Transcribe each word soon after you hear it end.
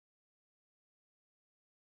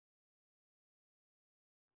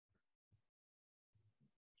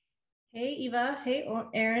Hey, Eva. Hey,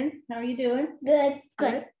 Erin. How are you doing?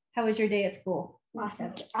 Good. How was your day at school?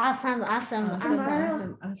 Awesome. Awesome.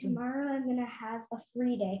 Tomorrow I'm gonna have a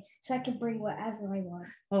free day, so I can bring whatever I want.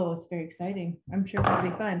 Oh, it's very exciting. I'm sure it'll be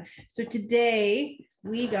fun. So today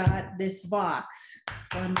we got this box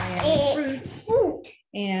from Miami Fruit,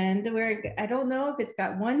 and I don't know if it's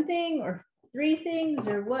got one thing or three things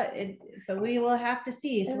or what, but we will have to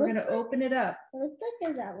see. So we're gonna open it up. It looks like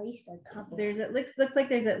there's at least a couple. Looks like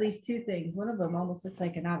there's at least two things. One of them almost looks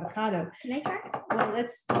like an avocado. Can I try? Well,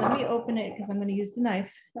 let me open it because I'm going to use the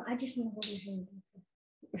knife. No, I just want to hold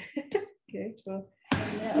it. Okay, so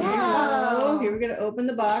Wow. here we're going to open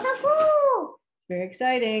the box. So cool. It's very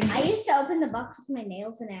exciting. I used to open the box with my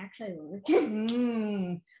nails and it actually worked.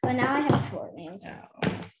 But now I have short nails.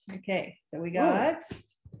 Oh. Okay, so we got.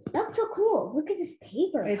 That's so cool. Look at this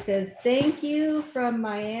paper. It says, "Thank you from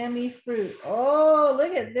Miami Fruit." Oh,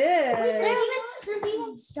 look at this. There's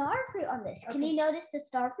even star fruit on this. Can you notice the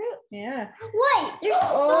star fruit? Yeah. Wait, there's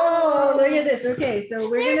look at this. Okay, so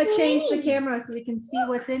we're going to change the camera so we can see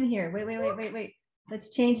what's in here. Wait. Let's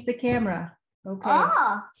change the camera. Okay.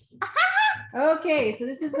 Oh. Okay, so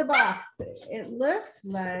this is the box. It looks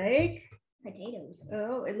like Potatoes.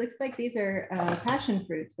 Oh, it looks like these are passion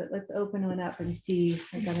fruits, but let's open one up and see.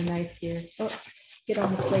 I got a knife here. Oh, get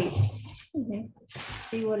on the plate.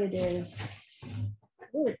 See what it is.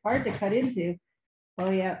 Oh, it's hard to cut into. Oh,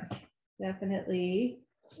 yeah, definitely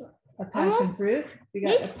a passion fruit. We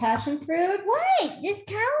got a passion fruit. Wait, this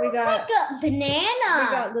kind of looks like a banana.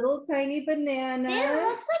 We got little tiny bananas. It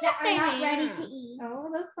looks like a banana. Not ready to eat. Oh,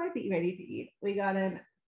 those might be ready to eat. We got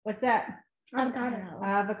what's that? Avocado.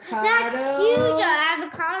 That's huge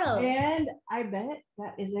avocado. And I bet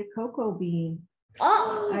that is a cocoa bean.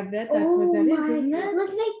 Oh, I bet that's what that is, isn't it?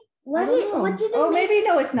 Let's make what did they maybe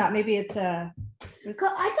no, it's not. Maybe it's I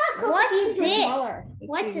thought cocoa beans were smaller.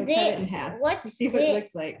 What's this? Let's see what it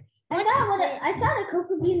looks like. I thought a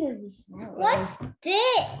cocoa bean would be smaller. What's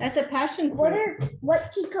this? That's a passion fruit.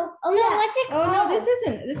 What cocoa? Oh no, what's it called? Oh no, this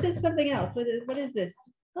isn't. This is something else. What is this?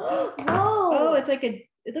 Whoa. Oh,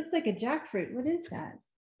 it looks like a jackfruit. What is that?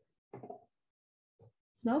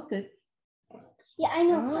 Smells good. Yeah, I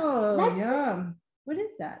know. Oh, yum. What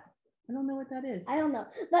is that? I don't know what that is. I don't know.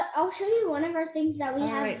 But I'll show you one of our things that we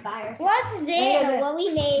have by ourselves. What's this? Wait, what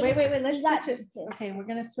we made. Wait. Let's switch it. Okay, we're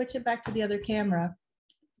going to switch it back to the other camera.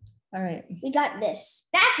 All right. We got this.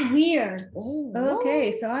 That's weird.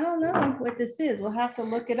 Okay, so I don't know what this is. We'll have to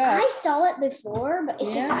look it up. I saw it before, but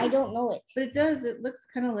it's just I don't know it. But it does. It looks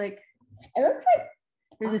kind of like. It looks like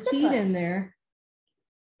there's a seed in there.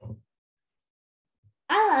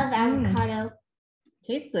 I love avocado.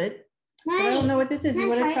 Tastes good. But I don't know what this is. You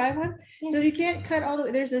want to try one? Yeah. So you can't cut all the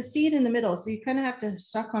way. There's a seed in the middle, so you kind of have to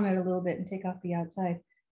suck on it a little bit and take off the outside.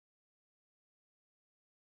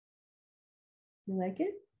 You like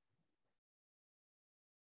it?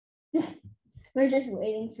 We're just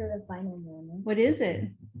waiting for the final moment. What is it?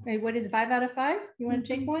 Wait, what is 5 out of 5? You want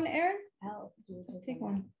to take one, Erin? Just take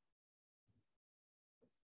one.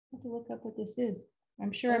 I have to look up what this is.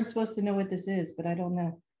 I'm sure I'm supposed to know what this is, but I don't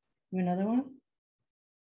know. You another one?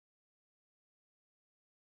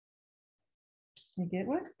 You get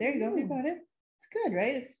one? There you go. You got it. It's good,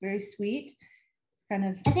 right? It's very sweet. It's kind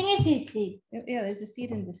of. I think I see a seed. Yeah, there's a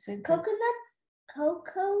seed in the center. Cocoa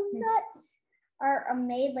nuts are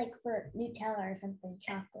made like for Nutella or something,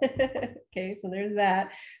 chocolate. Okay, so there's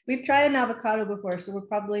that. We've tried an avocado before, so we're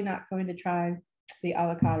probably not going to try the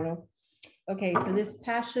avocado. Okay, so this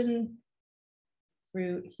passion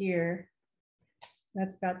fruit here,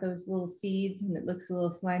 that's got those little seeds and it looks a little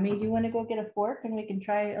slimy. Do you want to go get a fork and we can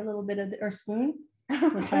try a little bit of or spoon?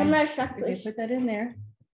 We'll try. Okay, put that in there.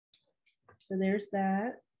 So there's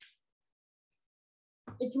that.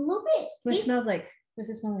 It's a little bit. What it smells like? What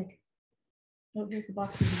does it smell like? Oh, here's the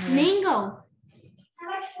box. Mango. It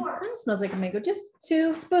kind of smells like a mango. Just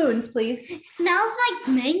 2 spoons, please. It smells like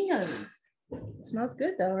mango. It smells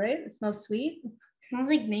good though, right? It smells sweet. It smells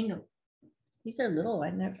like mango. These are little.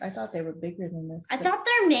 I thought they were bigger than this. I thought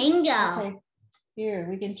they're mango. Okay. Here,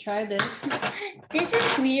 we can try this. This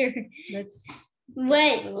is weird.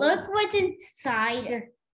 Wait, look what's inside.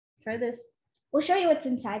 Here, try this. We'll show you what's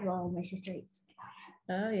inside while my sister eats.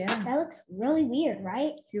 Oh yeah. That looks really weird,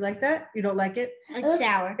 right? You like that? You don't like it? It's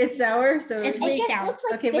sour. It's sour, so it just sour. Looks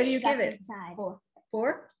like okay, what do you give it? Inside.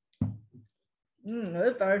 4?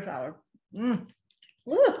 It's very sour. Go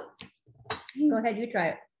ahead, you try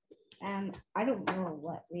it. I don't know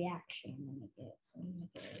what reaction I'm gonna get, so I'm gonna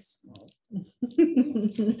get a small.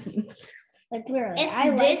 Like literally,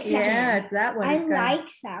 it's that one. I like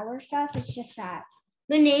sour stuff. It's just that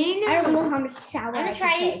banana. I don't know how much sour. I'm gonna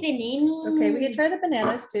try these bananas. Okay, we can try the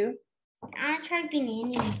bananas too. I tried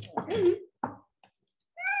banana.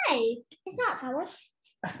 Hey, it's not sour.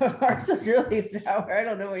 Ours is really sour. I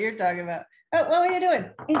don't know what you're talking about. Oh, what are you doing?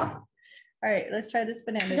 All right, let's try this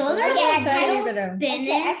banana. Those So are that's a tiny little bit of- spinach.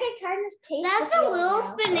 I can kind of taste. That's the the feel little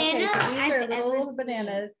now. banana. Okay, so these are I've little ever seen.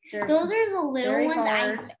 bananas. They're, Those are the little very ones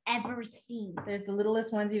hard. I've ever seen. they're the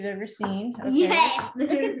littlest ones you've ever seen. Okay. Yes. Look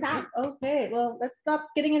inside. Okay, well, let's stop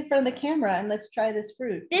getting in front of the camera and let's try this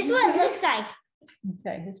fruit. This is what it looks like.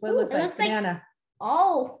 Okay, this is what it looks it like. looks like- Banana.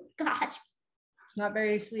 Oh gosh. Not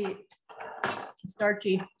very sweet.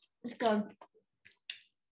 Starchy. Let's go.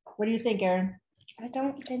 What do you think, Erin? I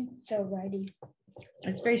don't think so, ready.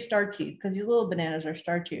 It's very starchy because these little bananas are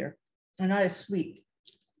starchier. They're not as sweet,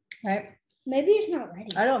 right? Maybe it's not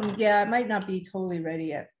ready. I don't, yeah, it might not be totally ready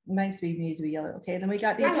yet. It might need to be yellow. Okay, then we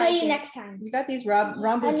got I'll these, tell you next time. we got these I love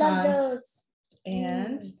rambutans those.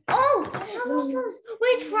 and Oh, I love those.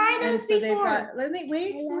 We tried and those so they've before. got, let me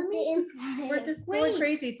wait, I so love let the me, inside. we're just going Wait,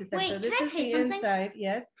 crazy to wait, So can this I is say the something? inside,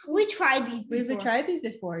 yes. We tried these before. We've tried these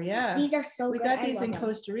before, yeah. These are so We good. got I these love in them.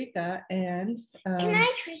 Costa Rica and Can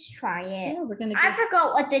I just try it? yeah, we're gonna I give,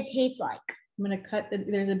 forgot what they taste like. I'm gonna cut,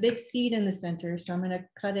 there's a big seed in the center, so I'm gonna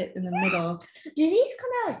cut it in the middle. Do these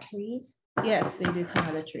come out of trees? Yes, they do come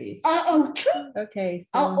out of trees. Oak tree. Okay,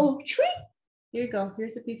 so Oak tree. here you go.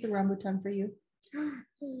 Here's a piece of rambutan for you.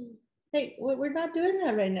 Hey, we're not doing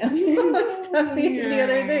that right now. Stop eating the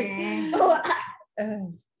other thing.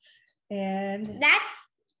 And That's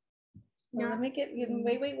well, let me get,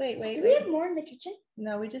 wait. Do we have more in the kitchen?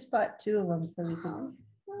 No, we just bought 2 of them so we can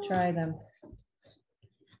try them.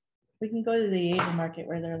 We can go to the Asian market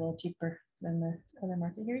where they're a little cheaper than the other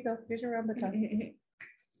market. Here you go. Here's your rambutan.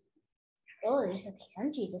 Oh, these are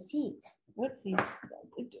crunchy, the seeds. What's the,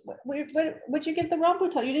 what'd you get the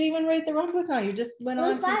rambutan? You didn't even rate the rambutan. You just went It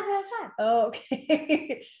was on. 5 To, out of 5. oh,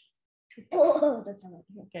 okay. Oh, that's not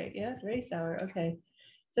Okay, yeah, it's very sour. Okay.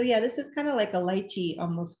 So yeah, this is kind of like a lychee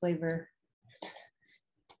almost flavor.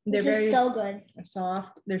 They're This very is so good.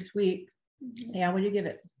 soft. They're sweet. Yeah, what do you give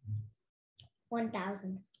it?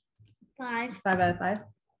 1,000. 5. 5 out of 5.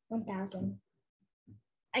 1,000.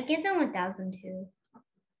 I give them 1,000 too.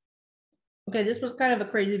 Okay, this was kind of a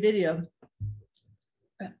crazy video.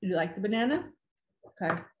 You like the banana?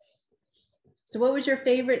 Okay. So what was your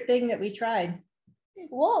favorite thing that we tried?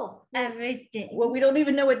 Whoa. Everything. Well, we don't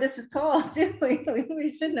even know what this is called, do we?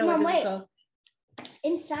 We should know Mom, what this wait. is called.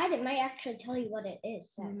 Inside, it might actually tell you what it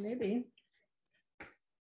is. Maybe.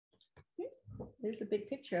 There's a big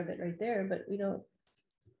picture of it right there, but we don't.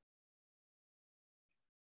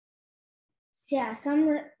 Yeah, some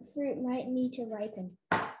fruit might need to ripen.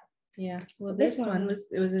 Yeah. Well, This this one one. was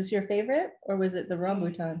this your favorite or was it the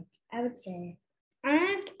rambutan? I would say. I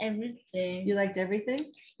like everything. You liked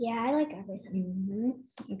everything? Yeah, I like everything.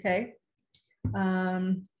 Okay.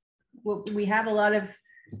 Well, we have a lot of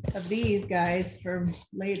these guys for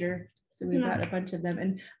later. So we've got a bunch of them.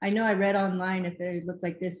 And I know I read online if they look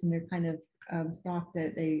like this and they're kind of soft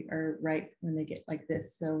that they are ripe when they get like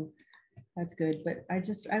this. So that's good. But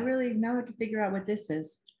I really now have to figure out what this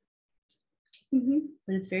is.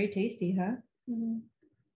 But it's very tasty, huh?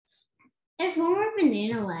 There's one more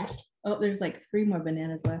banana left. Oh, there's like 3 more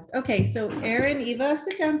bananas left. Okay, so Erin, Eva,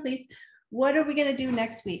 sit down, please. What are we gonna do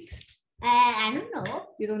next week? I don't know.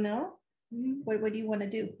 You don't know? What do you want to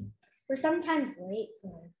do? We're sometimes late,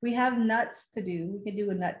 so. We have nuts to do. We could do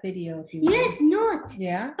a nut video if you Yes, want. nuts.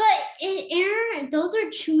 Yeah. But Aaron, those are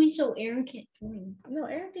chewy, so Aaron can't do it. No,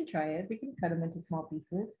 Erin can try it. We can cut them into small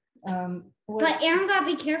pieces. But Aaron gotta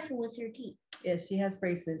be careful with her teeth. yes, she has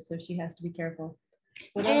braces, so she has to be careful.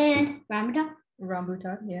 What else? And Ramadan.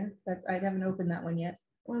 Rambutan, yeah. That's I haven't opened that one yet.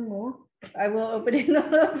 One more. I will open it in a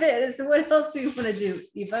little bit. So what else do you want to do,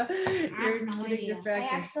 Eva? You're no big idea. I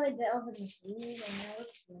distracted. actually bit over the seeds and now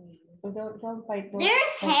it's green. Well, don't fight.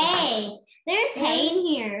 There's hay. There's hay in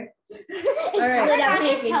here. All right. I'll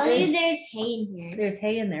just tell you There's- there's hay in here. There's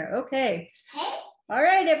hay in there. Okay. Hay? All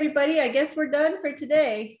right, everybody. I guess we're done for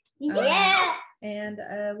today. Yeah. And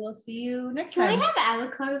we'll see you next Can time. we have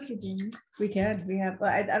avocado for dinner? We can. We have.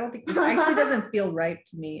 Well, I don't think this actually doesn't feel ripe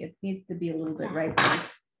to me. It needs to be a little bit ripe.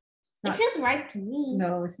 It's It not. feels ripe to me.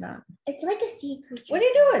 No, it's not. It's like a sea creature. What are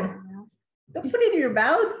you doing? Don't put it in your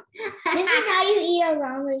mouth. This is how you eat a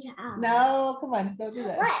rambutan. No, come on. Don't do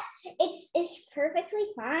that. What? It's perfectly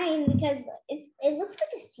fine because it looks like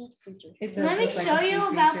a sea creature. It does Let me look like show a sea you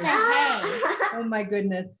about creature. the hay. Oh my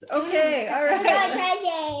goodness. Okay. All It's right.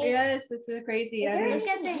 crazy. Yes, this is crazy. Is I there mean, Look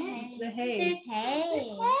at the hay. the hay. There's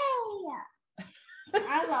hay.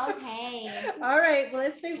 I love hay. All right. Well,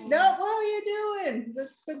 let's say no. What are you doing?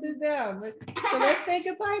 Let's put this down. So let's say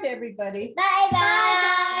goodbye to everybody. Bye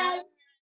bye.